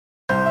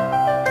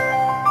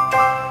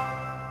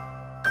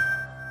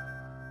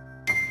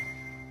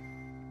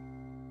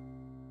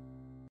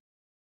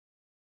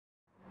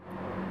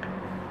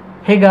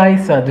Hey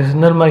guys, this is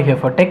Nirmal here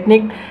for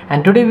Technic,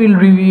 and today we'll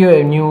review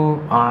a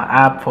new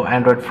app for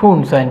Android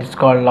phones, and it's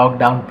called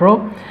Lockdown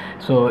Pro.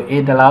 So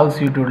it allows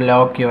you to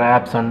lock your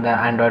apps on the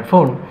Android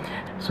phone.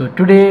 So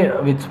today,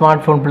 with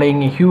smartphone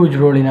playing a huge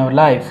role in our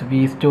lives,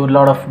 we store a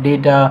lot of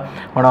data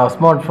on our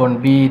smartphone,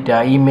 be it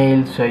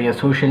emails, your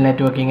social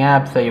networking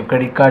apps, your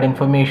credit card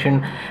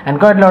information, and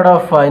quite a lot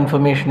of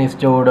information is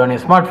stored on your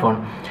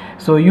smartphone.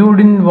 So you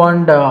didn't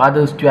want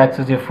others to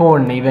access your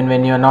phone even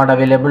when you are not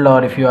available,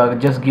 or if you are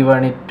just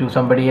given it to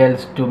somebody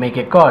else to make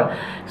a call.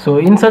 So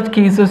in such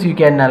cases you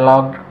can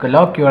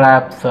lock your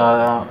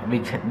apps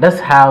which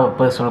does have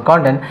personal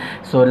content.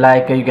 So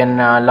like you can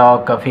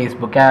lock a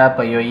Facebook app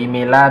or your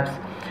email apps,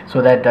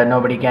 so that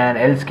nobody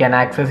else can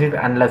access it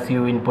unless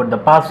you input the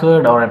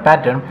password or a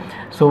pattern.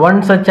 So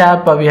one such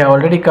app we have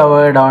already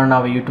covered on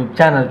our YouTube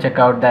channel. Check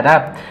out that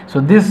app.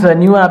 So this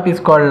new app is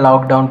called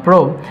Lockdown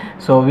Pro.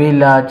 So we'll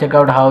check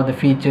out how the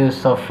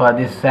features of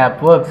this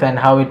app works and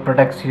how it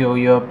protects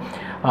your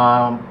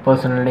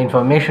personal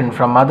information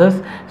from others.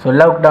 So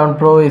Lockdown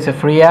Pro is a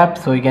free app.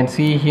 So you can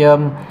see here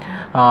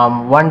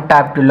one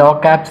tap to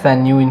lock apps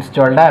and new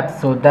installed apps.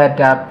 So that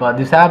app,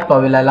 this app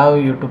will allow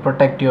you to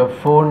protect your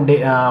phone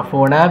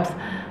apps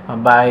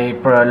by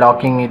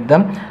locking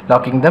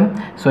them.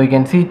 So you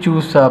can see,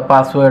 choose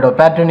password or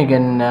pattern. You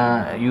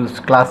can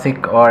use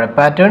classic or a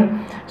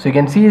pattern. So you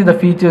can see the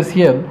features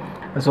here.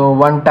 So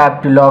one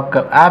tap to lock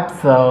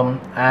apps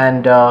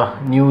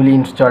and newly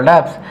installed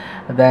apps.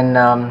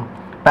 Then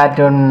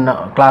pattern,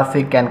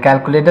 classic and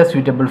calculator,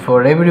 suitable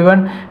for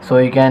everyone. So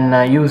you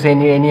can use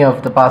any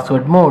of the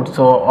password modes.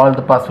 So all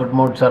the password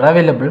modes are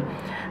available.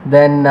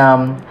 Then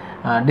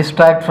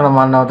distract from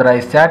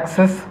unauthorized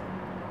access.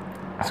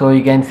 So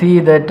you can see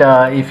that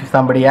if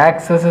somebody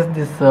accesses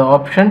this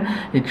option,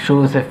 it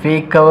shows a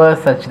fake cover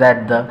such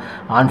that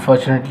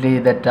unfortunately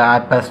that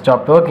app has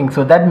stopped working.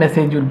 So that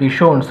message will be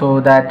shown,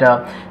 so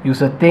that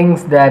user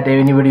thinks that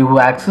anybody who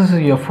accesses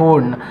your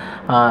phone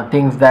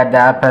thinks that the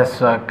app has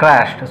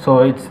crashed. So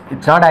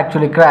it's not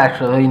actually crashed,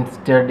 so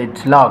instead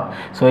it's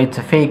locked. So it's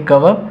a fake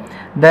cover.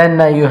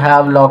 Then you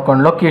have lock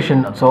on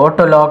location. So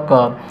auto lock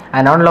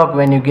and unlock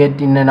when you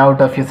get in and out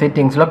of your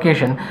settings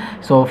location.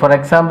 So for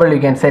example, you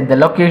can set the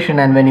location,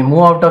 and when you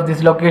move out of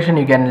this location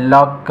you can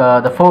lock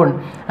the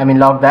phone,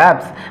 lock the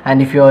apps.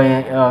 And if you're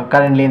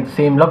currently in the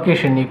same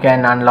location, you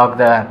can unlock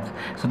the apps.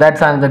 So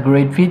that's another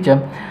great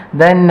feature.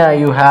 Then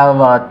you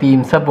have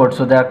theme support.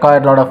 So there are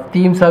quite a lot of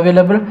themes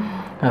available.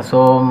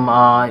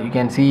 You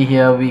can see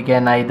here we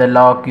can either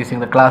lock using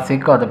the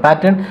classic or the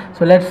pattern.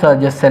 So let's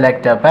just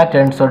select a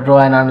pattern. So draw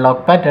and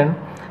unlock pattern.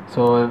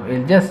 So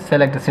we'll just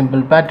select a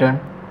simple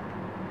pattern.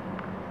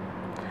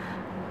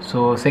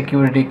 So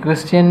security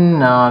question,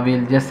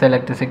 we'll just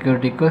select a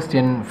security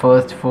question.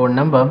 First phone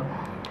number,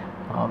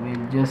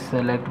 we'll just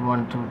select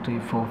 1 2 3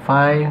 4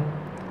 5,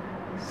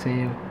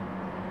 save.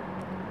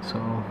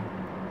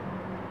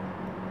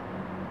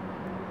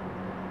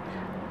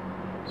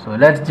 So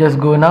let's just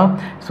go now.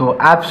 So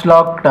apps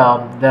locked,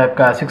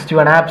 there are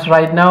 61 apps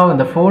right now in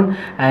the phone,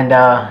 and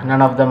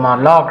none of them are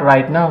locked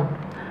right now.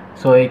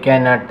 So you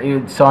can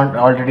it's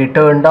already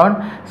turned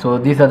on. So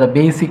these are the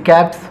basic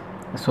apps.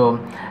 So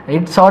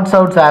it sorts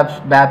out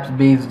apps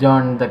based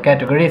on the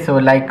category. So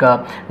like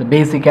the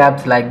basic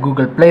apps like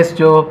Google Play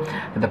Store,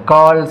 the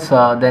calls,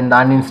 then the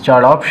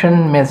uninstall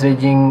option,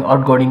 messaging,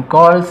 outgoing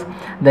calls.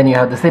 Then you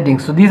have the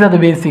settings. So these are the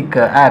basic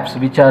apps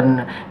which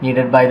are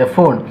needed by the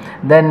phone.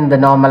 Then the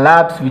normal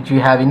apps which you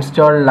have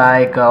installed,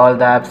 like all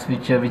the apps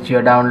which you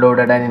have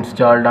downloaded and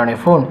installed on your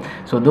phone.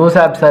 So those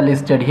apps are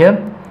listed here.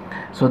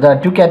 So there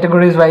are two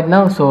categories right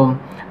now. So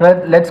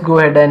let's go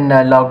ahead and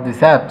lock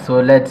this app. So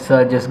let's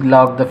just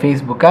lock the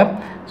Facebook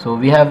app. So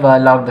we have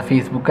locked the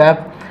Facebook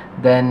app.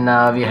 Then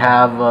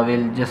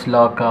we'll just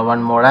lock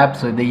one more app.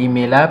 So the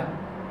email app,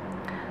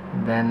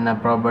 then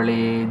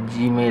probably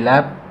Gmail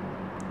app,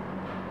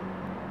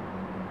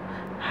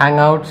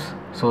 Hangouts.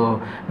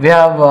 So we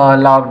have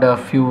locked a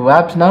few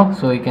apps now.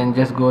 So you can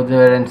just go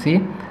there and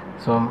see.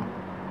 So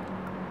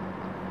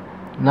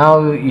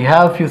now you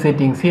have a few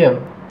settings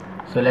here.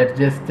 So let's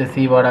just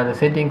see what are the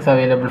settings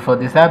available for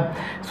this app.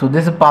 So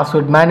this is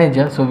password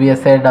manager. So we have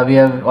said we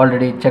have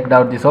already checked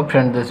out this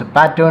option. There's a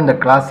pattern, the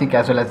classic,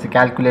 as well as the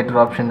calculator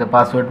option, the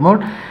password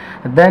mode.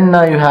 Then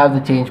you have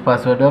the change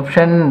password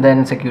option,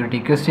 then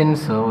security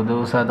questions. So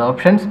those are the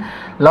options.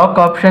 Lock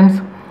options.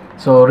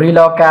 So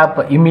relock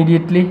app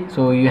immediately.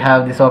 So you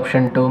have this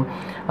option to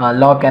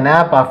lock an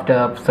app after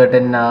a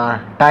certain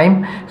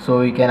time.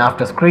 So you can,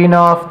 after screen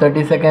off,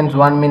 30 seconds,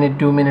 1 minute,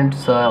 2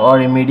 minutes, or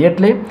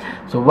immediately.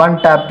 So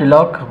one tap to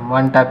lock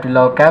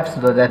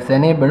apps. So that's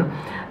enabled.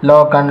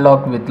 Lock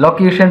unlock with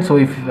location. So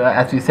if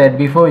as we said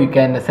before, you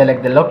can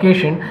select the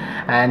location,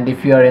 and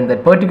if you are in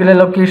that particular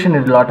location,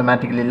 it will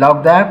automatically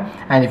lock the app,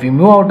 and if you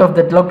move out of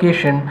that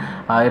location,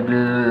 it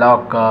will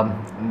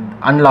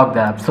unlock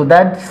the app. So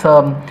that's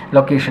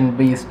location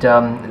based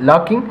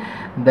locking.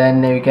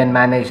 Then you can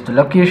manage the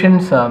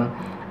locations,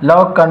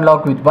 lock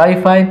unlock with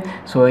Wi-Fi.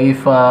 So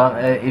if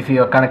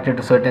you are connected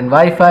to certain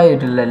Wi-Fi,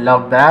 it will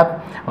lock the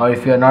app, or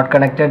if you are not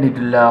connected, it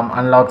will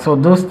unlock. So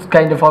those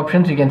kind of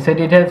options you can set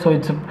it here. So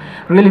it's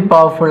a really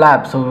powerful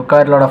app, so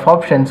quite a lot of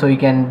options. So you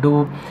can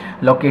do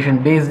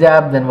location based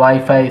app, then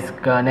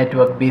Wi-Fi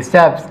network based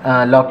apps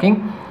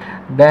locking.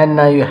 Then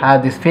you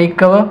have this fake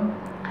cover.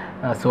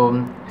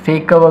 So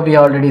fake cover, we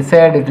already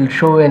said, it will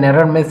show an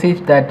error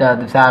message that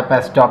this app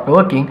has stopped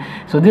working.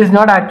 So this is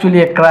not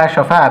actually a crash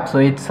of app, so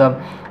it's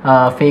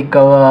a fake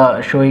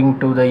cover showing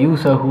to the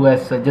user who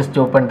has just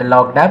opened the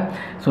locked app.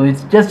 So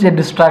it's just a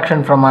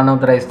distraction from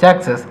unauthorized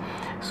access.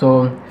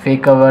 So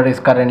fake cover is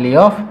currently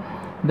off.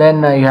 Then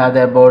you have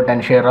the about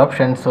and share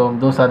options. So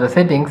those are the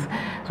settings.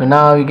 So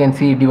now you can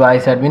see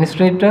device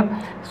administrator.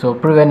 So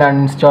prevent,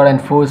 uninstall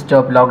and force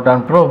stop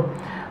lockdown pro.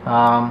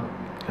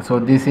 So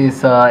this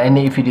is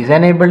if it is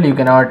enabled, you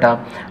cannot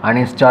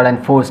uninstall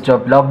and force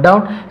stop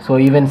lockdown. So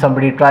even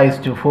somebody tries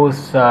to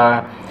force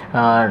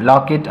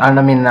lock it,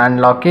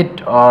 unlock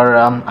it or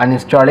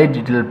uninstall it,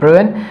 it will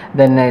prevent.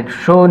 Then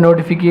show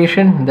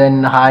notification,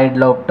 then hide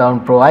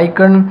lockdown pro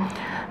icon.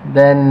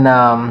 Then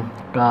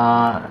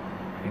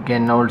you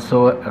can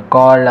also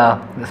call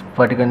this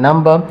particular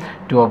number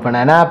to open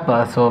an app.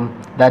 So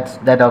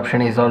that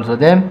option is also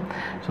there.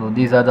 So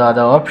these are the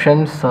other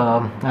options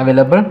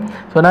available.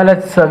 So now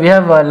let's we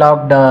have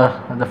logged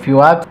the few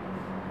apps.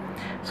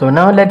 So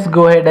now let's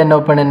go ahead and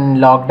open an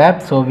logged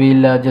app. So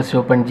we'll just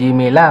open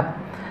Gmail app.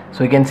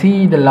 So you can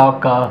see the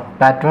lock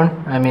pattern,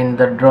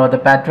 draw the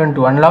pattern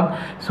to unlock.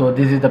 So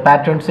this is the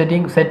pattern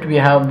setting set we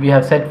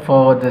have set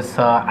for this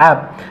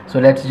app. So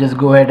let's just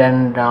go ahead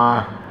and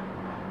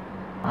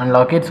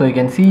unlock it. So you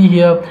can see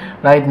here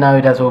right now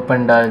it has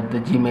opened the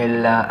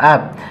Gmail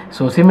app.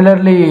 So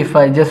similarly, if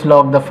I just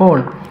lock the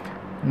phone,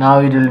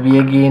 now it will be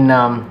again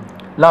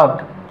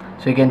locked.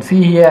 So you can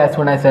see here, as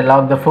soon as I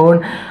lock the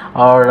phone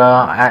or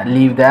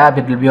leave the app,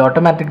 it will be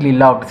automatically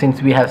locked,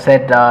 since we have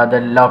set the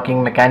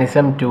locking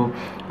mechanism to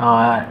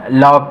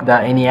lock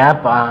any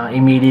app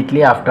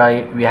immediately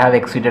after we have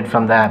exited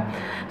from the app.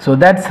 So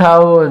that's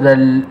how the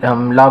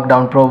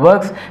Lockdown Pro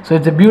works. So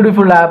it's a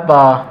beautiful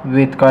app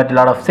with quite a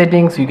lot of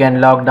settings. You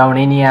can lock down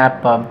any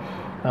app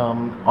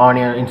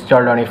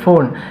installed on your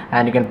phone,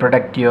 and you can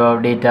protect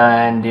your data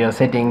and your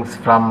settings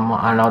from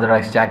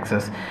unauthorized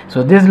access.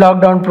 So this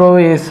Lockdown Pro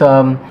is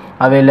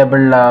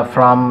available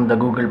from the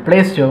Google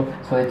Play Store.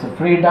 So it's a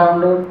free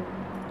download.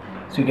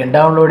 So you can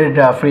download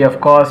it free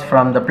of cost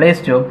from the Play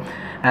Store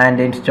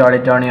and install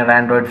it on your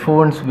Android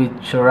phones,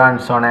 which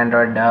runs on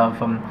Android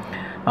from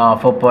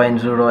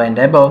 4.0 and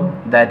above.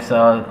 That's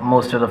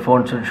most of the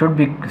phones should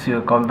be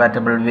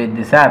compatible with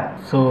this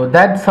app. So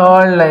that's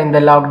all in the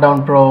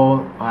Lockdown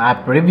Pro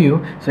app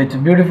review. So it's a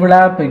beautiful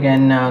app. You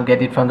can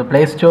get it from the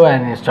Play Store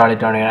and install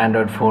it on your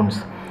Android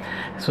phones.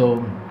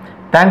 So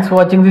thanks for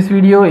watching this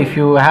video. If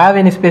you have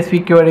any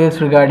specific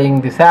queries regarding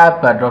this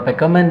app, drop a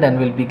comment and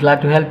we'll be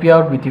glad to help you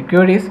out with your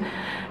queries.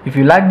 If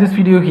you like this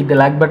video, hit the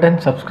like button,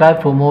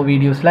 subscribe for more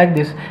videos like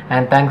this,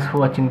 and thanks for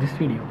watching this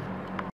video.